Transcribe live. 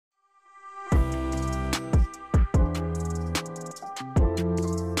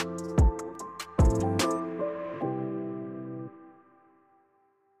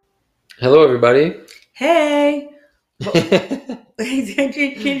Hello, everybody. Hey! Well, Hey.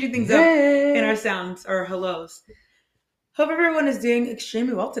 changing things up in our sounds or hellos. Hope everyone is doing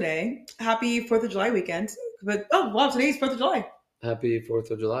extremely well today. Happy 4th of July weekend. But, oh, wow, today's 4th of July. Happy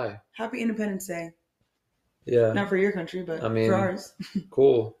 4th of July. Happy Independence Day. Yeah, Not for your country, I but for mean, ours.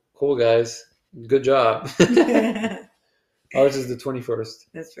 cool. Cool, guys. Good job. That's Ours is the 21st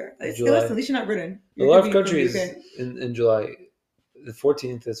fair. of Hey, listen, July. at least you're not Britain. A You lot could of be from the countries UK. in July. The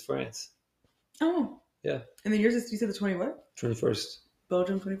 14th is France. Oh. Yeah, And then yours is, you said the 20 what? 21st.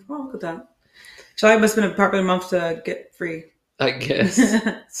 Belgium 24. Oh, look at that. July must have been a popular month to get free. I guess.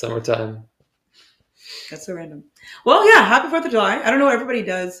 Summertime. That's so random. Well, yeah, happy 4th of July. I don't know what everybody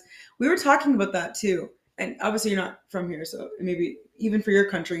does. We were talking about that too. And obviously, you're not from here, so maybe even for your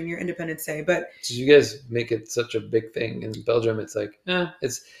country and your Independence Day. But Did you guys make it such a big thing in Belgium? It's like,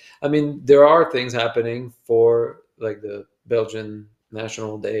 I mean, there are things happening for like the Belgian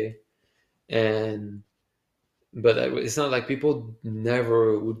National Day, and but it's not like people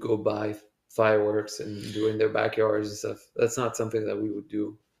never would go buy fireworks and do in their backyards and stuff. That's not something that we would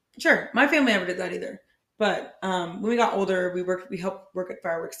do. sure, my family never did that either. But when we got older, we helped work at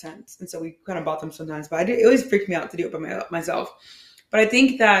fireworks tents, and so we kind of bought them sometimes. But it always freaked me out to do it by myself. But I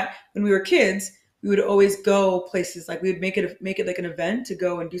think that when we were kids, we would always go places like we would make it like an event to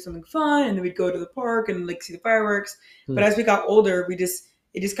go and do something fun, and then we'd go to the park and like see the fireworks. But Hmm. as we got older, it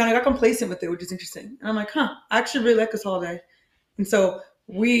just kind of got complacent with it, which is interesting. And I'm like, huh, I actually really like this holiday. And so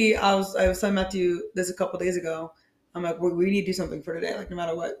I was telling Matthew this a couple days ago. I'm like, we need to do something for today, like no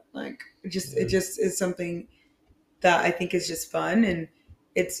matter what. Like it Yeah. just is something that I think is just fun, and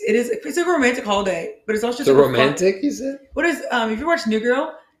it's a romantic holiday, but it's also just So like a fun. romantic, you said? What is if you watch New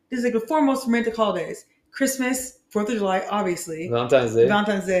Girl, this is like the four most romantic holidays: Christmas, 4th of July, obviously, Valentine's Day.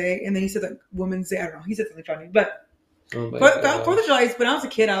 Valentine's Day, and then he said like Women's Day. I don't know. He said something funny, but Oh my but Fourth of gosh. July. When I was a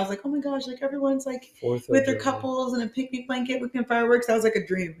kid, I was like, oh my gosh, like everyone's like Fourth of with their July. couples and a picnic blanket, looking at fireworks. That was like a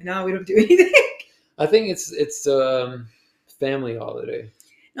dream. And now we don't do anything. I think it's family holiday.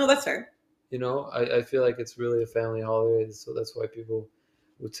 No, that's fair. You know, I feel like it's really a family holiday, so that's why people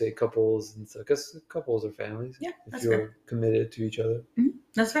would say couples and stuff. Because couples are families Yeah, if that's fair. you're committed to each other.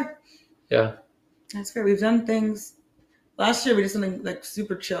 That's fair. Yeah. That's fair. We've done things. Last year we did something like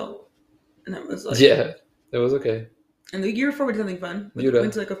super chill, and that was like. Yeah. That was okay. And the year before we did something fun. We Buda.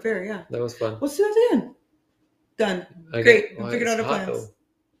 went to like a fair. Yeah. That was fun. Let's do that again. Done. I get Great. We why figured it's out our hot plans. though.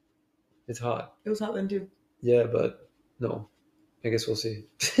 It's hot. It was hot then too. Yeah, but no. I guess we'll see.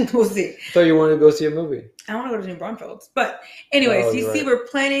 We'll see. I thought you wanted to go see a movie. I want to go to New Braunfels. But anyways, Oh, you you're see, right. we're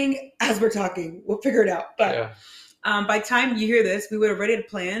planning as we're talking. We'll figure it out. But Yeah. by the time you hear this, we would have already had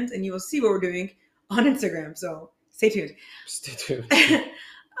plans, and you will see what we're doing on Instagram. So stay tuned. Stay tuned.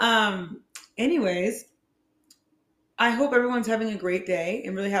 Anyways, I hope everyone's having a great day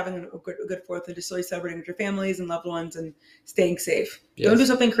and really having a good Fourth and just really celebrating with your families and loved ones and staying safe. Don't do Yes.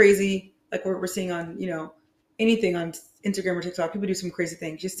 something crazy like we're seeing on anything on Instagram or TikTok. People do some crazy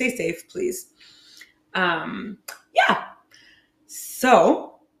things. Just stay safe, please. Yeah.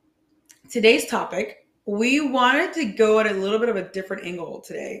 So today's topic, we wanted to go at a little bit of a different angle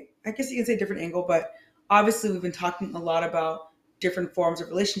today. I guess you can say different angle, but obviously we've been talking a lot about different forms of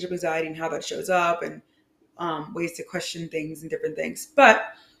relationship anxiety and how that shows up and ways to question things and different things. But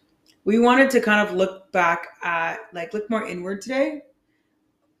we wanted to kind of look back at look more inward today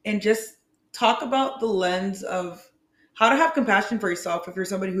and just talk about the lens of how to have compassion for yourself if you're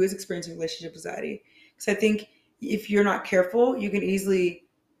somebody who is experiencing relationship anxiety. Because I think if you're not careful, you can easily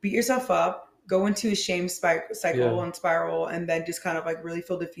beat yourself up, go into a shame cycle Yeah. and spiral, and then just kind of like really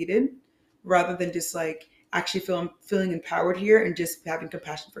feel defeated rather than just like actually feeling empowered here and just having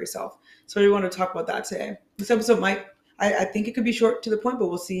compassion for yourself. So we want to talk about that today. This episode I think it could be short to the point, but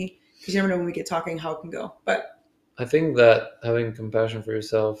we'll see because you never know when we get talking how it can go. But I think that having compassion for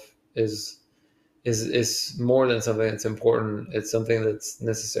yourself is more than something that's important. It's something that's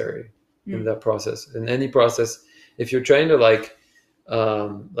necessary in that process. In any process, if you're trying to like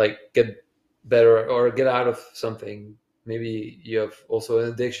get better or get out of something, maybe you have also an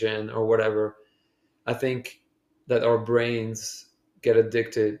addiction or whatever. I think that our brains get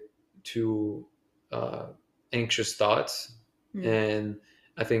addicted to uh, anxious thoughts, and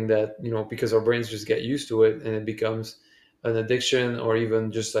I think that because our brains just get used to it and it becomes an addiction or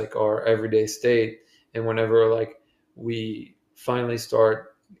even just like our everyday state. And whenever like we finally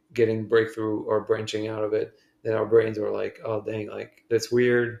start getting breakthrough or branching out of it, then our brains are like, oh dang, like that's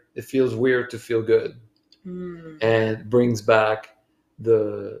weird. It feels weird to feel good, and brings back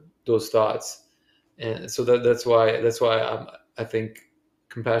those thoughts. And so that's why I think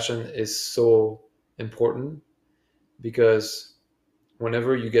compassion is so important, because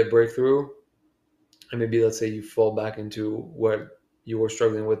whenever you get breakthrough, and maybe let's say you fall back into what you were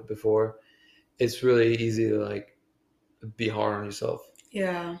struggling with before, it's really easy to like be hard on yourself.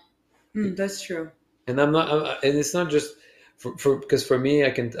 Yeah. That's true. And and it's not just because for me, I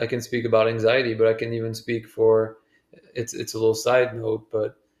can speak about anxiety, but I can even speak for, it's a little side note,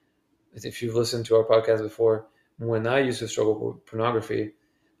 but if you've listened to our podcast before, when I used to struggle with pornography,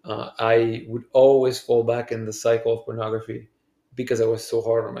 I would always fall back in the cycle of pornography because I was so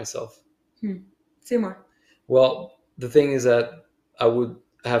hard on myself. Say more. Well, the thing is that I would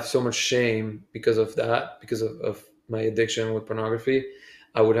have so much shame because of that, because of my addiction with pornography.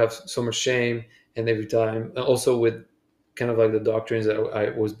 I would have so much shame, and every time, and also with kind of like the doctrines that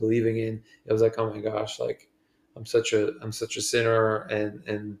I was believing in, it was like, oh my gosh, like I'm such a sinner,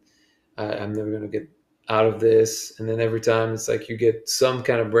 and I'm never gonna get out of this. And then every time it's like you get some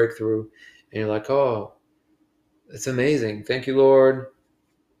kind of breakthrough, and you're like, oh, it's amazing, thank you, Lord.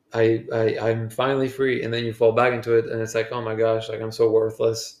 I'm finally free, and then you fall back into it, and it's like, oh my gosh, like I'm so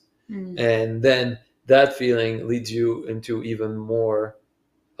worthless. And then that feeling leads you into even more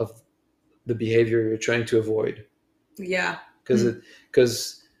of the behavior you're trying to avoid. Yeah.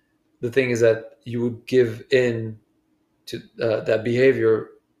 Because the thing is that you would give in to that behavior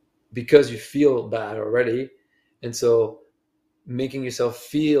because you feel bad already, and so making yourself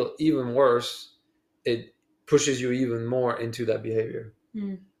feel even worse, it pushes you even more into that behavior.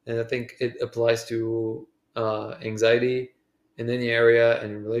 And I think it applies to anxiety in any area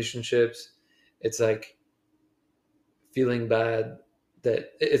and in relationships. It's like feeling bad.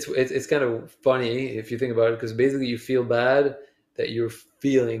 That it's kind of funny if you think about it, because basically you feel bad that you're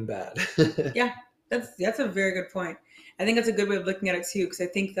feeling bad. Yeah, that's a very good point. I think that's a good way of looking at it too, because I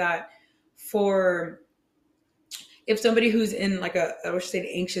think that for if somebody who's in like I would say an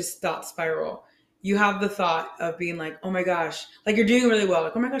anxious thought spiral, you have the thought of being like, oh my gosh, like you're doing really well,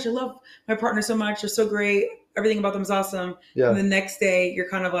 like oh my gosh, I love my partner so much, they're so great, everything about them is awesome. Yeah. And the next day you're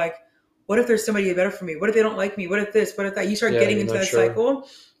kind of like, what if there's somebody better for me? What if they don't like me? What if this? What if that? You start getting into that cycle,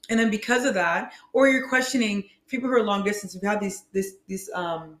 and then because of that, or you're questioning people who are long distance. We've had these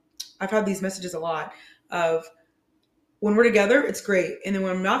I've had these messages a lot of when we're together, it's great. And then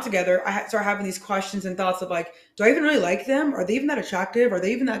when I'm not together, I start having these questions and thoughts of like, do I even really like them? Are they even that attractive? Are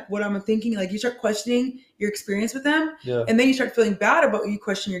they even that what I'm thinking? Like you start questioning your experience with them. Yeah. And then you start feeling bad about you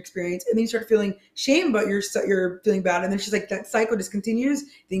question your experience. And then you start feeling shame about you're feeling bad. And then it's just like that cycle just continues.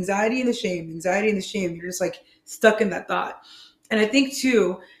 The anxiety and the shame, the anxiety and the shame. You're just like stuck in that thought. And I think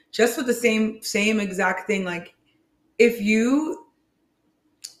too, just with the same exact thing, like if you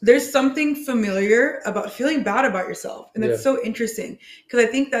there's something familiar about feeling bad about yourself. And that's so interesting because I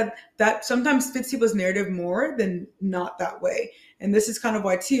think that sometimes fits people's narrative more than not that way. And this is kind of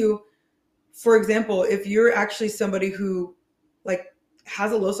why too, for example, if you're actually somebody who like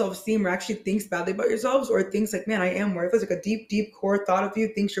has a low self-esteem or actually thinks badly about yourselves or thinks like, man, I am worthless, like a deep core thought of you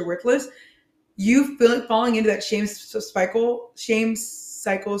thinks you're worthless, you falling into that shame cycle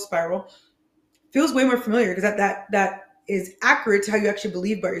spiral feels way more familiar because that is accurate to how you actually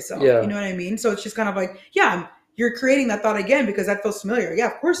believe about yourself. Yeah. You know what I mean? So it's just kind of like, yeah, you're creating that thought again because that feels familiar. Yeah,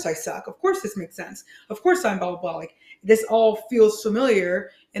 of course I suck. Of course this makes sense. Of course I'm blah, blah, blah. Like this all feels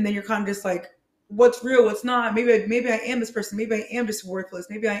familiar. And then you're kind of just like, what's real? What's not? Maybe I am this person. Maybe I am just worthless.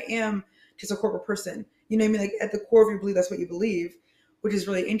 Maybe I am just a horrible person. You know what I mean? Like at the core of your belief, that's what you believe, which is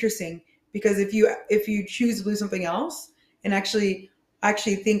really interesting because if you choose to believe something else and actually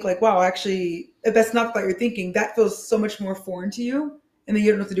think like, wow, actually, if that's not what you're thinking, that feels so much more foreign to you. And then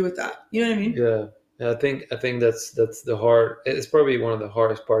you don't know what to do with that. You know what I mean? Yeah. I think that's the hard, it's probably one of the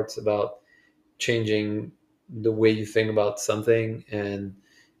hardest parts about changing the way you think about something. And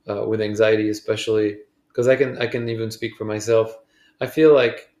with anxiety, especially because I can even speak for myself. I feel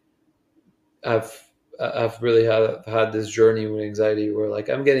like I've really had this journey with anxiety where like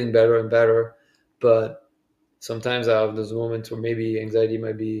I'm getting better and better, but sometimes I have those moments where maybe anxiety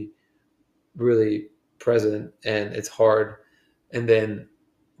might be really present and it's hard. And then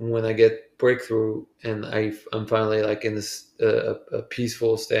when I get breakthrough and I'm finally like in this a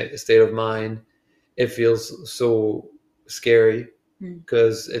peaceful state of mind, it feels so scary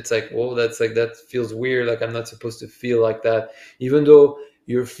because it's like, whoa, that's like, that feels weird. Like I'm not supposed to feel like that, even though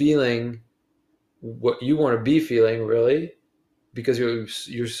you're feeling what you want to be feeling, really, because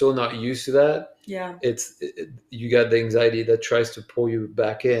you're so not used to that. Yeah. You got the anxiety that tries to pull you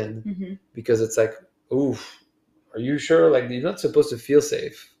back in because it's like, oof, are you sure? Like you're not supposed to feel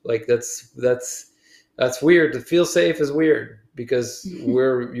safe. Like that's weird. To feel safe is weird because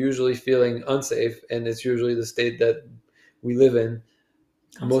we're usually feeling unsafe, and it's usually the state that we live in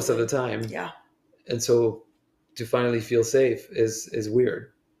most of the time. Yeah. And so to finally feel safe is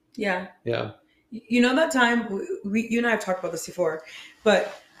weird. Yeah. Yeah. You know, that time you and I have talked about this before,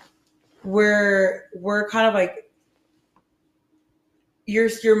 but we're kind of like,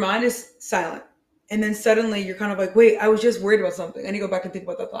 your mind is silent, and then suddenly you're kind of like, wait, I was just worried about something. I need to go back and think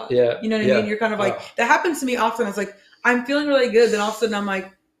about that thought. Yeah. You know what I mean? You're kind of like, that happens to me often. I was like, I'm feeling really good. Then all of a sudden I'm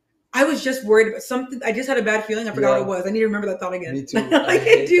like, I was just worried about something. I just had a bad feeling. I forgot what it was. I need to remember that thought again. Me too. I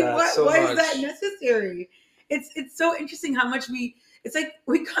hate that why is that necessary? It's so interesting how much it's like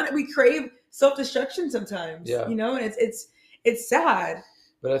we crave self-destruction sometimes. Yeah. You know, and it's sad.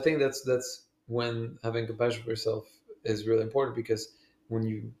 But I think that's when having compassion for yourself is really important, because when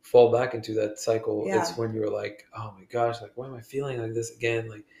you fall back into that cycle, it's when you're like, oh my gosh, like, why am I feeling like this again?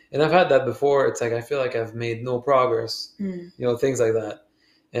 Like, and I've had that before. It's like, I feel like I've made no progress, you know, things like that.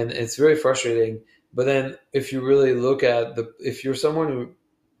 And it's very frustrating. But then if you really look at if you're someone who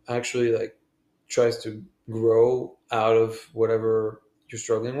actually like tries to grow out of whatever you're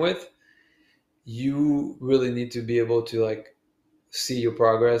struggling with, you really need to be able to like see your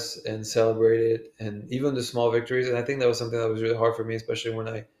progress and celebrate it, and even the small victories. And I think that was something that was really hard for me, especially when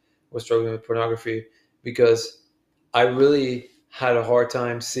I was struggling with pornography, because I really had a hard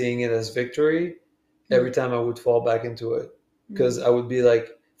time seeing it as victory every time I would fall back into it. Because I would be like,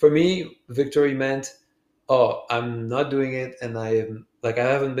 for me, victory meant, oh, I'm not doing it, and I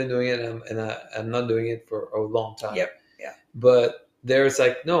haven't been doing it, and I'm not doing it for a long time. Yep. Yeah. But there it's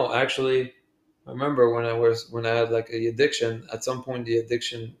like, no, actually, I remember when I had like a addiction, at some point the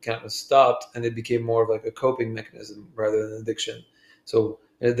addiction kind of stopped, and it became more of like a coping mechanism rather than addiction. So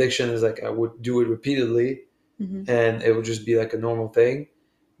an addiction is like, I would do it repeatedly, and it would just be like a normal thing.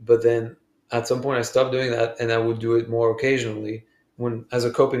 But then at some point I stopped doing that, and I would do it more occasionally as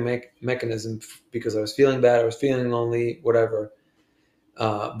a coping mechanism, because I was feeling bad, I was feeling lonely, whatever.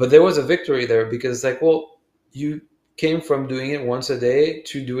 But there was a victory there, because it's like, well, you came from doing it once a day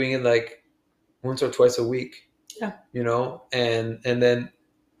to doing it like once or twice a week. Yeah. You know, and then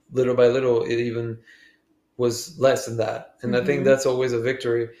little by little it even was less than that. And I think that's always a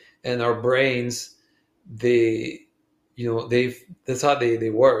victory. And our brains, that's how they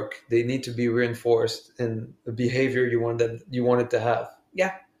work. They need to be reinforced in the behavior you want it to have.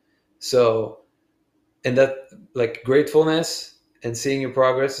 Yeah. So, and that, like, gratefulness and seeing your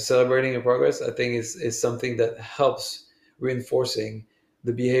progress, celebrating your progress, I think is something that helps reinforcing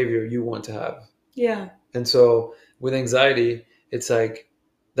the behavior you want to have. Yeah. And so with anxiety, it's like,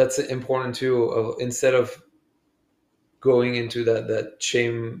 that's important too, instead of going into that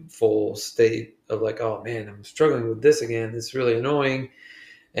shameful state of like, oh man, I'm struggling with this again, it's really annoying.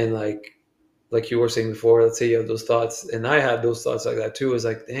 And like you were saying before, let's say you have those thoughts, and I had those thoughts like that too. It's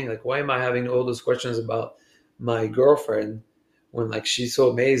like, dang, like, why am I having all those questions about my girlfriend when like she's so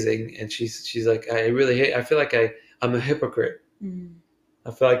amazing, and she's like, I feel like I'm a hypocrite.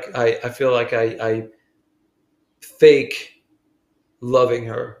 I feel like I fake loving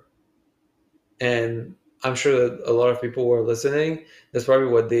her. And I'm sure that a lot of people who are listening, that's probably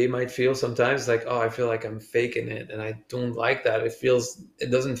what they might feel sometimes. Like, oh, I feel like I'm faking it, and I don't like that.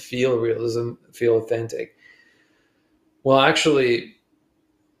 It doesn't feel real. It doesn't feel authentic. Well, actually,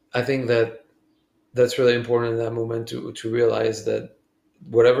 I think that's really important in that moment to realize that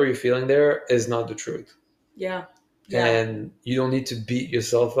whatever you're feeling there is not the truth. Yeah. And you don't need to beat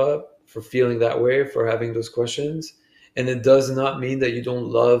yourself up for feeling that way, for having those questions. And it does not mean that you don't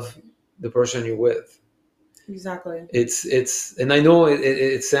love the person you're with. Exactly. It's and I know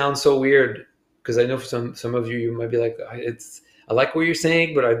it sounds so weird, because I know for some of you might be like, I like what you're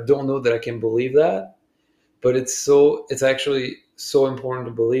saying, but I don't know that I can believe that. But it's actually so important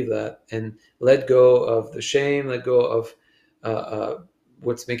to believe that, and let go of the shame, let go of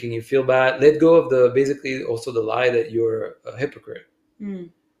what's making you feel bad, let go of basically also the lie that you're a hypocrite,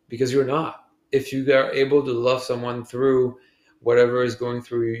 because you're not. If you are able to love someone through whatever is going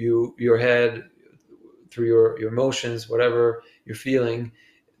through your head, through your emotions, whatever you're feeling,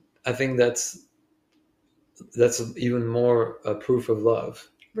 I think that's even more a proof of love.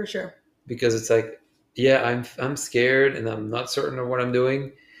 For sure. Because it's like, yeah, I'm scared and I'm not certain of what I'm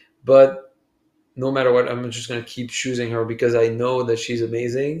doing, but no matter what, I'm just going to keep choosing her, because I know that she's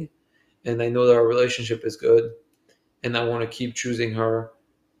amazing, and I know that our relationship is good, and I want to keep choosing her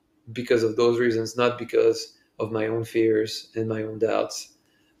because of those reasons, not because of my own fears and my own doubts.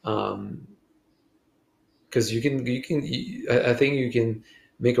 Because I think you can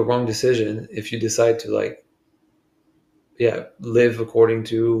make a wrong decision if you decide to live according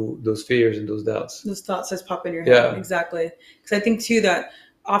to those fears and those doubts. Those thoughts just pop in your head. Yeah. Exactly. Because I think too that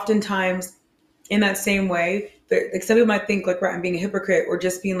oftentimes in that same way, like some people might think like, right, I'm being a hypocrite, or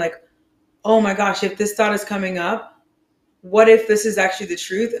just being like, oh my gosh, if this thought is coming up, what if this is actually the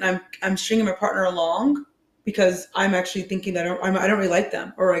truth and I'm stringing my partner along because I'm actually thinking that I don't really like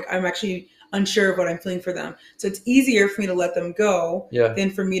them, or like I'm actually unsure of what I'm feeling for them. So it's easier for me to let them go Yeah.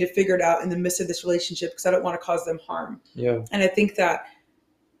 than for me to figure it out in the midst of this relationship because I don't want to cause them harm. Yeah. And I think that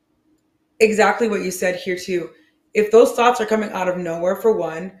exactly what you said here too. If those thoughts are coming out of nowhere, for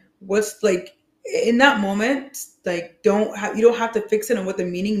one, what's like in that moment, like you don't have to fix it on what the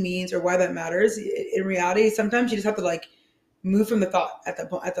meaning means or why that matters. In reality, sometimes you just have to like move from the thought at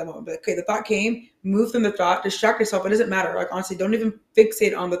that moment. But okay, the thought came, move from the thought, distract yourself. It doesn't matter. Like honestly, don't even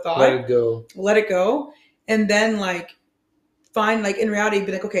fixate on the Let thought. it go. Let it go, and then like find like in reality,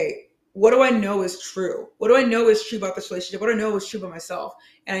 be like, okay, what do I know is true? What do I know is true about this relationship? What do I know is true about myself?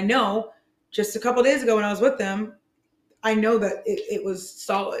 And I know just a couple days ago when I was with them, I know that it was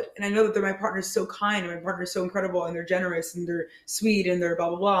solid, and I know that my partner is so kind, and my partner is so incredible, and they're generous, and they're sweet, and they're blah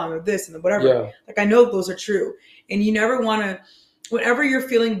blah blah, and they're this and whatever. Yeah. Like I know those are true, and you never want to. Whenever you're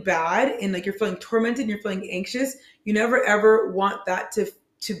feeling bad and like you're feeling tormented, and you're feeling anxious, you never ever want that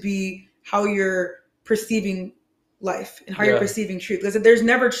to be how you're perceiving life and how you're Yeah. perceiving truth. Because there's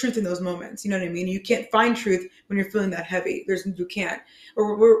never truth in those moments. You know what I mean? You can't find truth when you're feeling that heavy. You can't.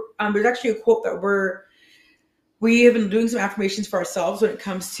 Or there's actually a quote that we have been doing some affirmations for ourselves when it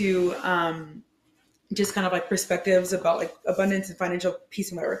comes to just kind of like perspectives about like abundance and financial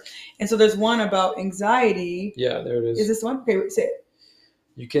peace and whatever. And so there's one about anxiety. Yeah, there it is. Is this one? Okay, say it.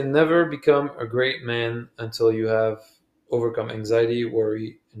 You can never become a great man until you have overcome anxiety,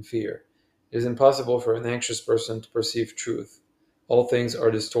 worry, and fear. It is impossible for an anxious person to perceive truth. All things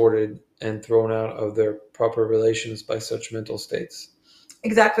are distorted and thrown out of their proper relations by such mental states.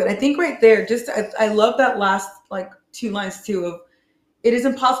 Exactly. And I think right there, just I love that last like two lines too of it is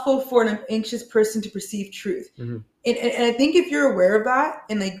impossible for an anxious person to perceive truth. Mm-hmm. And I think if you're aware of that,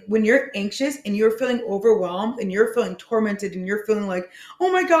 and like when you're anxious and you're feeling overwhelmed and you're feeling tormented and you're feeling like,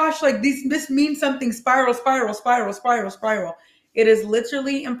 oh my gosh, like this means something, spiral, spiral, spiral, spiral, spiral. It is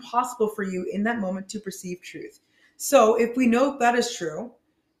literally impossible for you in that moment to perceive truth. So if we know that is true,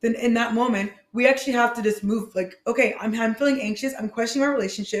 then in that moment, we actually have to just move like, okay, I'm feeling anxious. I'm questioning my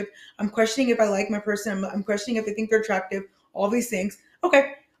relationship. I'm questioning if I like my person. I'm questioning if they think they're attractive, all these things.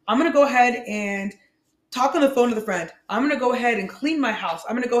 Okay, I'm going to go ahead and talk on the phone to the friend. I'm going to go ahead and clean my house.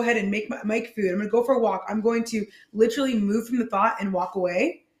 I'm going to go ahead and make food. I'm going to go for a walk. I'm going to literally move from the thought and walk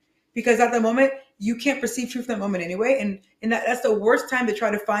away because at that moment you can't perceive truth in that moment anyway. And that's the worst time to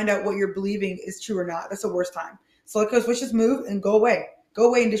try to find out what you're believing is true or not. That's the worst time. So let's just move and go away. Go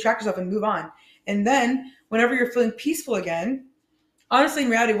away and distract yourself and move on. And then whenever you're feeling peaceful again, honestly, in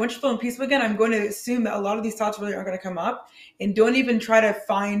reality, once you're feeling peaceful again, I'm going to assume that a lot of these thoughts really aren't going to come up. And don't even try to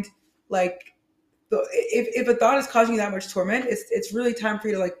find like if a thought is causing you that much torment, it's really time for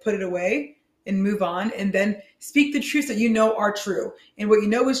you to like put it away and move on, and then speak the truths that you know are true. And what you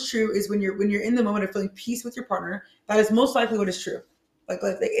know is true is when you're in the moment of feeling peace with your partner, that is most likely what is true. Like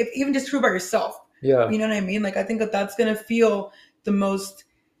if even just true about yourself. Yeah. You know what I mean? Like I think that that's going to feel the most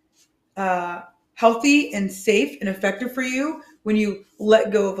healthy and safe and effective for you when you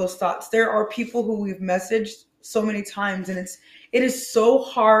let go of those thoughts. There are people who we've messaged so many times, and it is so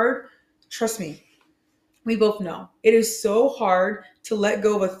hard. Trust me, we both know it is so hard to let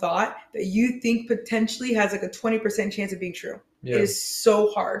go of a thought that you think potentially has like a 20% chance of being true. Yeah. It is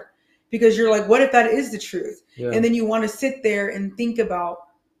so hard because you're like, what if that is the truth? Yeah. And then you want to sit there and think about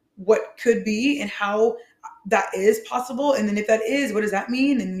what could be and how that is possible. And then if that is, what does that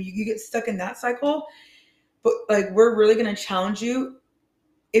mean? And you get stuck in that cycle. But like, we're really going to challenge you.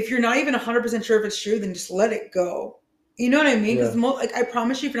 If you're not even 100% sure if it's true, then just let it go. You know what I mean? Because like I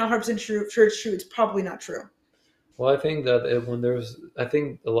promise you, if you're not 100% sure it's true, it's probably not true. Well, I think that I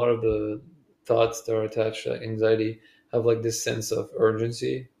think a lot of the thoughts that are attached to anxiety have like this sense of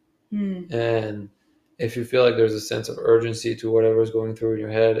urgency. And if you feel like there's a sense of urgency to whatever's going through in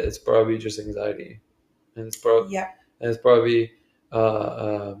your head, it's probably just anxiety. And it's probably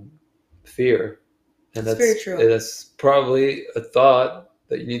fear. And that's very true. That's probably a thought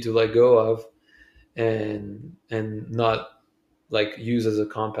that you need to let go of and not like use as a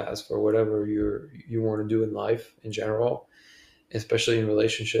compass for whatever you want to do in life in general, especially in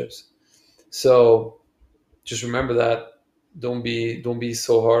relationships. So just remember that. Don't be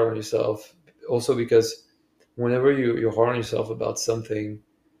so hard on yourself. Also, because whenever you're hard on yourself about something,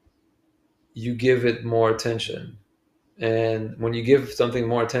 you give it more attention, and when you give something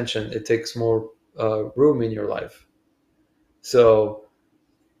more attention, it takes more room in your life. So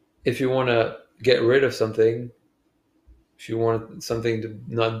if you want to get rid of something, if you want something to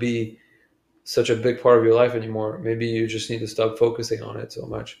not be such a big part of your life anymore. Maybe you just need to stop focusing on it so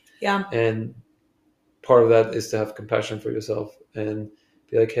much. Yeah. And part of that is to have compassion for yourself and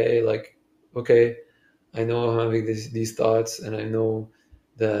be like, hey, like, okay, I know I'm having these thoughts, and I know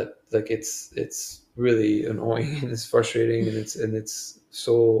that like it's really annoying and it's frustrating and it's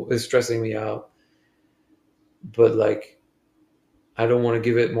stressing me out. But like, I don't want to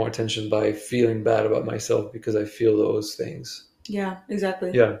give it more attention by feeling bad about myself because I feel those things. Yeah,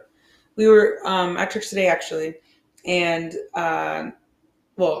 exactly. Yeah. We were at church today actually, and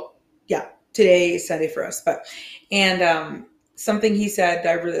well, yeah, today is Sunday for us, but and something he said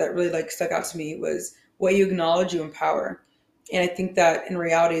that really like stuck out to me was, what you acknowledge, you empower. And I think that in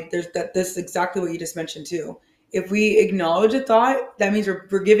reality, this is exactly what you just mentioned too. If we acknowledge a thought, that means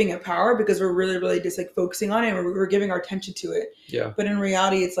we're giving it power because we're really just like focusing on it, and we're giving our attention to it. Yeah. But in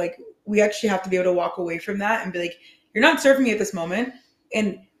reality, it's like we actually have to be able to walk away from that and be like, you're not serving me at this moment.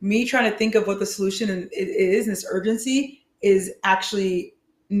 And me trying to think of what the solution is, and this urgency is actually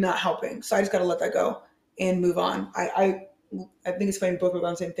not helping. So I just got to let that go and move on. I think it's funny both of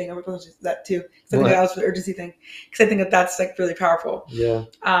them the same thing. I'm going to that too. So I think that was the urgency thing, because I think that's like really powerful. Yeah.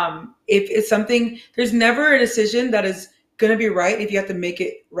 If it's something, there's never a decision that is going to be right if you have to make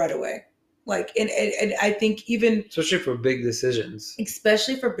it right away. Like, and I think even especially for big decisions,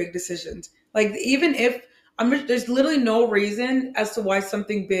 like even if there's literally no reason as to why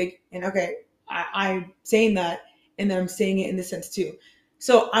something big, and okay, I'm saying that, and then I'm saying it in this sense too.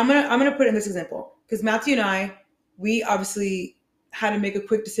 So I'm gonna put in this example, because Matthew and I, we obviously had to make a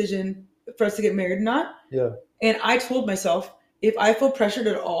quick decision for us to get married or not. Yeah. And I told myself, if I feel pressured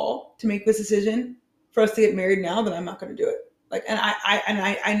at all to make this decision for us to get married now, then I'm not going to do it. Like, and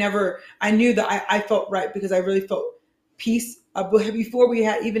I knew that I felt right, because I really felt peace before we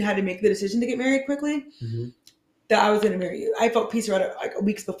even had to make the decision to get married quickly. Mm-hmm. That I was going to marry you. I felt peace right like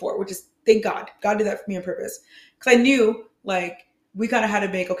weeks before, which is, thank God. God did that for me on purpose, because I knew like we kind of had to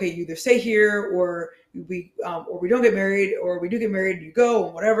make, okay, you either stay here or we don't get married, or we do get married and you go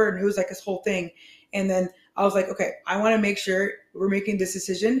and whatever. And it was like this whole thing. And then I was like, okay, I want to make sure we're making this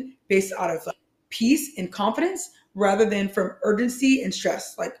decision based out of like peace and confidence rather than from urgency and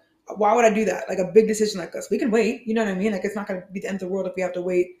stress. Like, why would I do that? Like a big decision like this, we can wait. You know what I mean? Like, it's not going to be the end of the world if we have to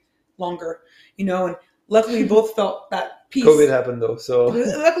wait longer, you know? And luckily we both felt that peace. COVID happened though. So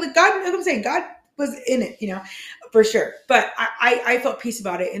luckily God, I'm saying God was in it, you know, for sure. But I felt peace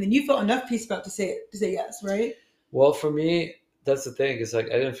about it. And then you felt enough peace about to say yes, right? Well, for me, that's the thing. It's like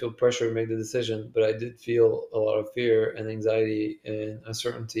I didn't feel pressure to make the decision, but I did feel a lot of fear and anxiety and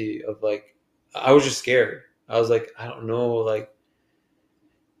uncertainty of like, I was just scared. I was like, I don't know, like,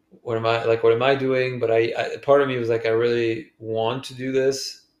 what am I doing? But I part of me was like, I really want to do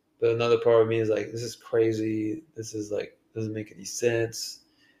this, but another part of me is like, this is crazy. This is like, doesn't make any sense.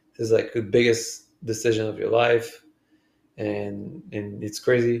 This is like the biggest decision of your life. And it's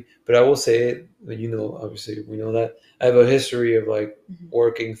crazy, but I will say it, you know, obviously we know that I have a history of like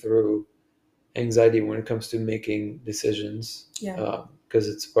working through anxiety when it comes to making decisions. Yeah. Because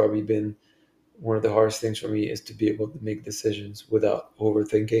it's probably been one of the hardest things for me is to be able to make decisions without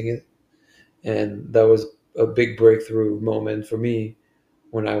overthinking it. And that was a big breakthrough moment for me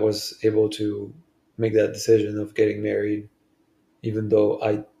when I was able to make that decision of getting married, even though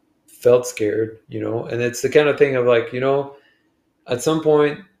I felt scared, you know. And it's the kind of thing of like, you know, at some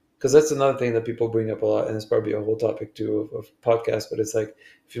point, because that's another thing that people bring up a lot, and it's probably a whole topic too of podcast, but it's like,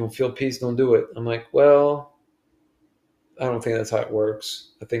 if you don't feel peace, don't do it. I'm like, well, I don't think that's how it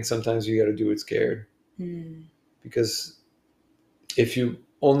works. I think sometimes you got to do it scared. Because if you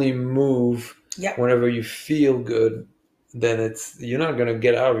only move whenever you feel good, then you're not going to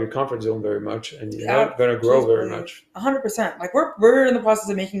get out of your comfort zone very much, and you're not going to grow very much. 100%. Like we're in the process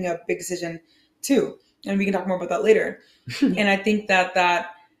of making a big decision too, and we can talk more about that later. And I think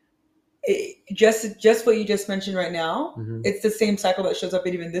that just what you just mentioned right now, it's the same cycle that shows up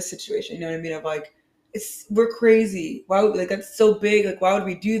in even this situation. You know what I mean? Of like, we're crazy. Why would, like, that's so big? Like, why would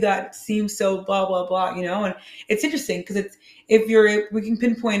we do that? It seems so blah blah blah. You know, and it's interesting because we can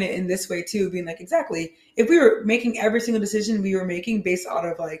pinpoint it in this way too, being like, exactly, if we were making every single decision we were making based out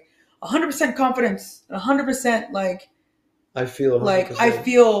of like 100% confidence, 100% like I feel 100%. Like I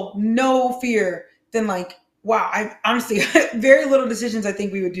feel no fear, then like, wow, I honestly very little decisions I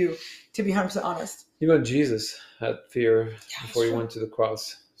think we would do, to be 100% honest. Even Jesus had fear before he went to the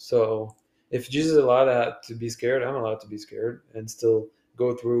cross. So if Jesus allowed to be scared, I'm allowed to be scared and still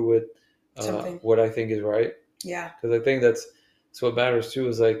go through with what I think is right. Yeah. Because I think that's what matters too,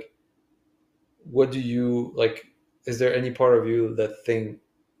 is like, what do you like? Is there any part of you that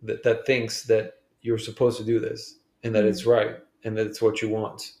thinks that you're supposed to do this and that it's right and that it's what you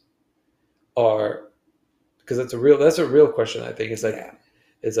want? are, because that's a real question. I think it's like, Yeah.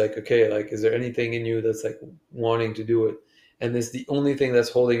 it's like, okay, like, is there anything in you that's like wanting to do it? And is the only thing that's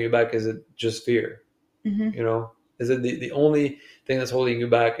holding you back, is it just fear? Mm-hmm. You know, is it the only thing that's holding you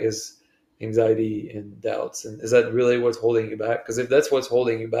back is anxiety and doubts? And is that really what's holding you back? Because if that's what's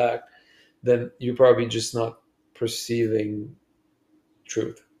holding you back, then you're probably just not perceiving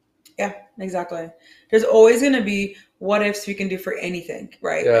truth. Yeah, exactly. There's always going to be what ifs we can do for anything,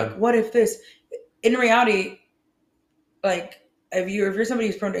 right? Yeah. Like, what if this? In reality, like if you're somebody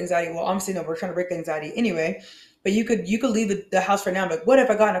who's prone to anxiety, well, obviously no, we're trying to break the anxiety anyway. But you could leave the house right now. And be like, what if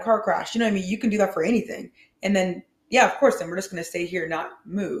I got in a car crash? You know what I mean? You can do that for anything, and then yeah, of course, then we're just going to stay here, not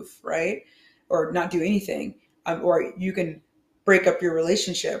move, right, or not do anything. Or you can break up your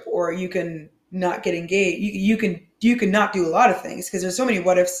relationship, or you can not get engaged. You can not do a lot of things because there's so many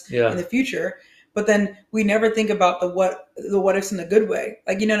what ifs Yeah. in the future. But then we never think about the what ifs in a good way.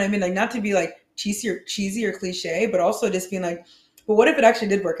 Like, you know what I mean? Like, not to be like cheesy or cliche, but also just being like, but what if it actually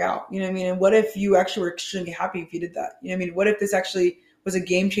did work out? You know what I mean? And what if you actually were extremely happy if you did that? You know what I mean? What if this actually was a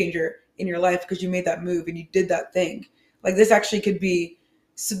game changer in your life because you made that move and you did that thing? Like, this actually could be.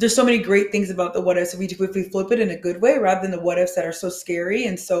 So there's so many great things about the what ifs if we flip it in a good way rather than the what ifs that are so scary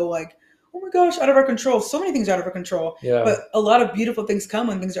and so like, oh my gosh, out of our control. So many things are out of our control. Yeah. But a lot of beautiful things come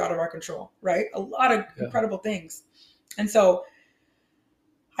when things are out of our control, right? A lot of incredible things. And so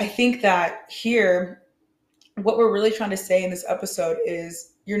I think that here, what we're really trying to say in this episode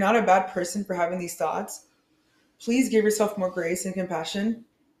is you're not a bad person for having these thoughts. Please give yourself more grace and compassion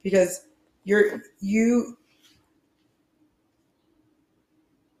because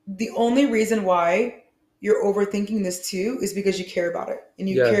the only reason why you're overthinking this too is because you care about it and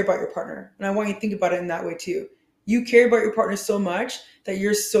you care about your partner. And I want you to think about it in that way too. You care about your partner so much that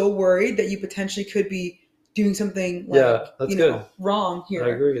you're so worried that you potentially could be doing something like, that's good. Wrong here. I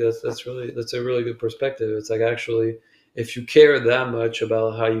agree. That's a really good perspective. It's like, actually, if you care that much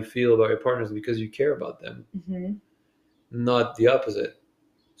about how you feel about your partners, because you care about them, Mm-hmm. not the opposite.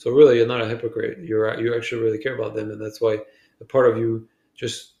 So really, you're not a hypocrite. You actually really care about them, and that's why the part of you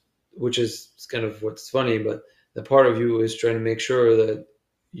just, which is kind of what's funny, but the part of you is trying to make sure that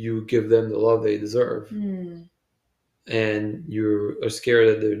you give them the love they deserve, and you are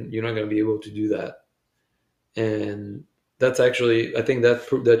scared that you're not going to be able to do that. And that's actually, I think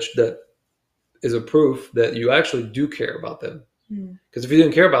that is a proof that you actually do care about them. Because if you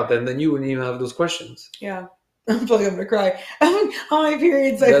didn't care about them, then you wouldn't even have those questions. Yeah. I feel like I'm gonna cry. On my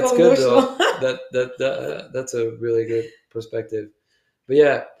periods, I That's feel good emotional. though. That's a really good perspective. But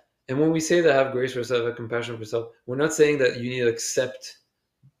yeah, and when we say that have grace for yourself, have compassion for yourself, we're not saying that you need to accept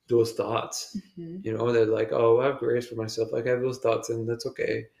those thoughts. You know, they're like, oh, I have grace for myself. Like, I have those thoughts, and that's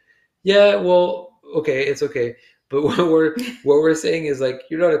okay. Yeah, well, okay, it's okay. But what we're saying is, like,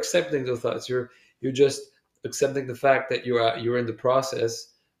 you're not accepting those thoughts. You're just accepting the fact that you're in the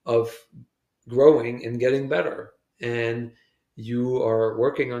process of growing and getting better, and you are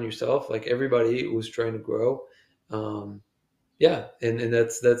working on yourself, like everybody who's trying to grow. Yeah, and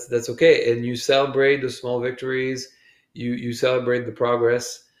that's okay. And you celebrate the small victories. You celebrate the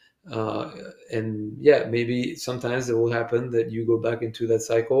progress. And yeah, maybe sometimes it will happen that you go back into that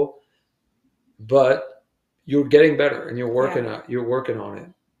cycle, but you're getting better and you're working on it.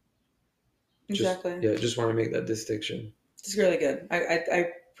 Exactly. Just want to make that distinction. It's really good. I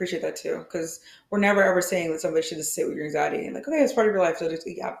appreciate that too, because we're never ever saying that somebody should just sit with your anxiety and like, okay, it's part of your life, so just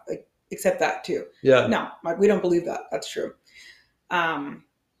like accept that too. Yeah. No, like, we don't believe that. That's true. Good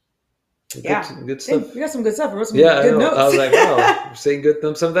stuff. We got some good stuff. We wrote some good notes. I was like, wow, we're saying good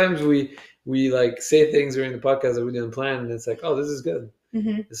things. Sometimes we like say things during the podcast that we didn't plan, and it's like, oh, this is good.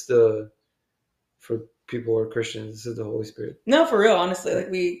 Mm-hmm. It's for people who are Christians, this is the Holy Spirit. No, for real, honestly, like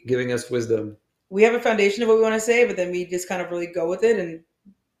we giving us wisdom. We have a foundation of what we want to say, but then we just kind of really go with it, and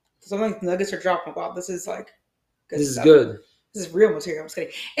sometimes nuggets are dropped. Wow, this is like good this stuff. Is good. This is real material. I'm just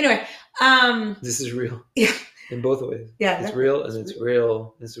kidding. Anyway, this is real. Yeah. In both ways. Yeah. It's real, and it's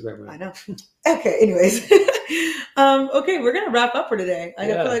real Instagram. Right? I know. Okay. Anyways, okay, we're gonna wrap up for today. I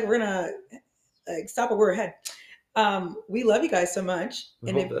feel like we're gonna stop where we're ahead. We love you guys so much.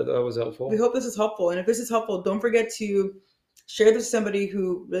 We hope that was helpful. We hope this is helpful, and if this is helpful, don't forget to share this with somebody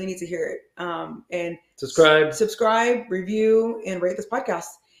who really needs to hear it. And subscribe, review, and rate this podcast.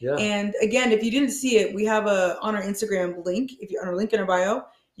 Yeah. And again, if you didn't see it, we have on our Instagram link. If you're on our link in our bio,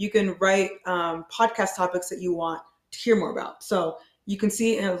 you can write podcast topics that you want to hear more about. So you can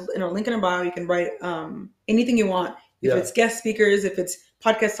see in our link in our bio, you can write anything you want. If it's guest speakers, if it's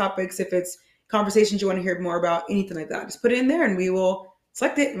podcast topics, if it's conversations you want to hear more about, anything like that, just put it in there and we will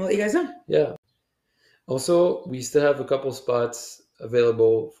select it and we'll let you guys know. Yeah. Also, we still have a couple spots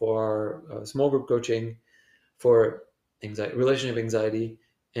available for our small group coaching for relationship anxiety,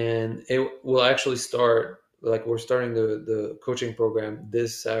 and it will actually start, like we're starting the coaching program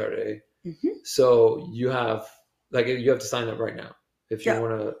this Saturday. So you have to sign up right now if you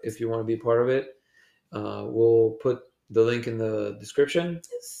want to be part of it. We'll put the link in the description,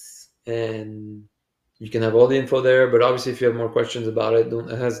 and you can have all the info there. But obviously, if you have more questions about it, don't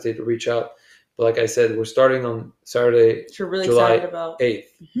hesitate to reach out. But like I said, we're starting on Saturday, which we're really July excited about. 8th.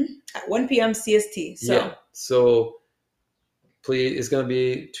 At 1 p.m. CST. So please, it's going to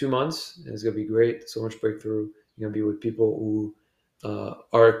be 2 months, and it's going to be great. So much breakthrough. You're going to be with people who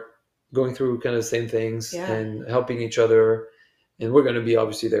are going through kind of the same things and helping each other. And we're going to be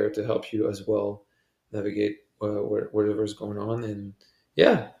obviously there to help you as well navigate whatever's going on. And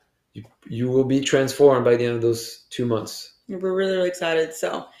you will be transformed by the end of those 2 months. We're really, really excited.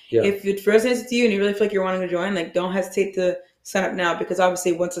 So if it resonates with you and you really feel like you're wanting to join, like, don't hesitate to sign up now, because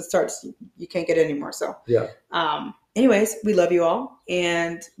obviously once it starts, you can't get it anymore. So anyways, we love you all,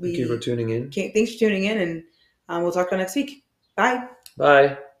 and thank you for tuning in. Thanks for tuning in, and we'll talk to you next week. Bye.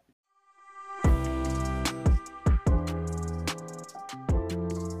 Bye.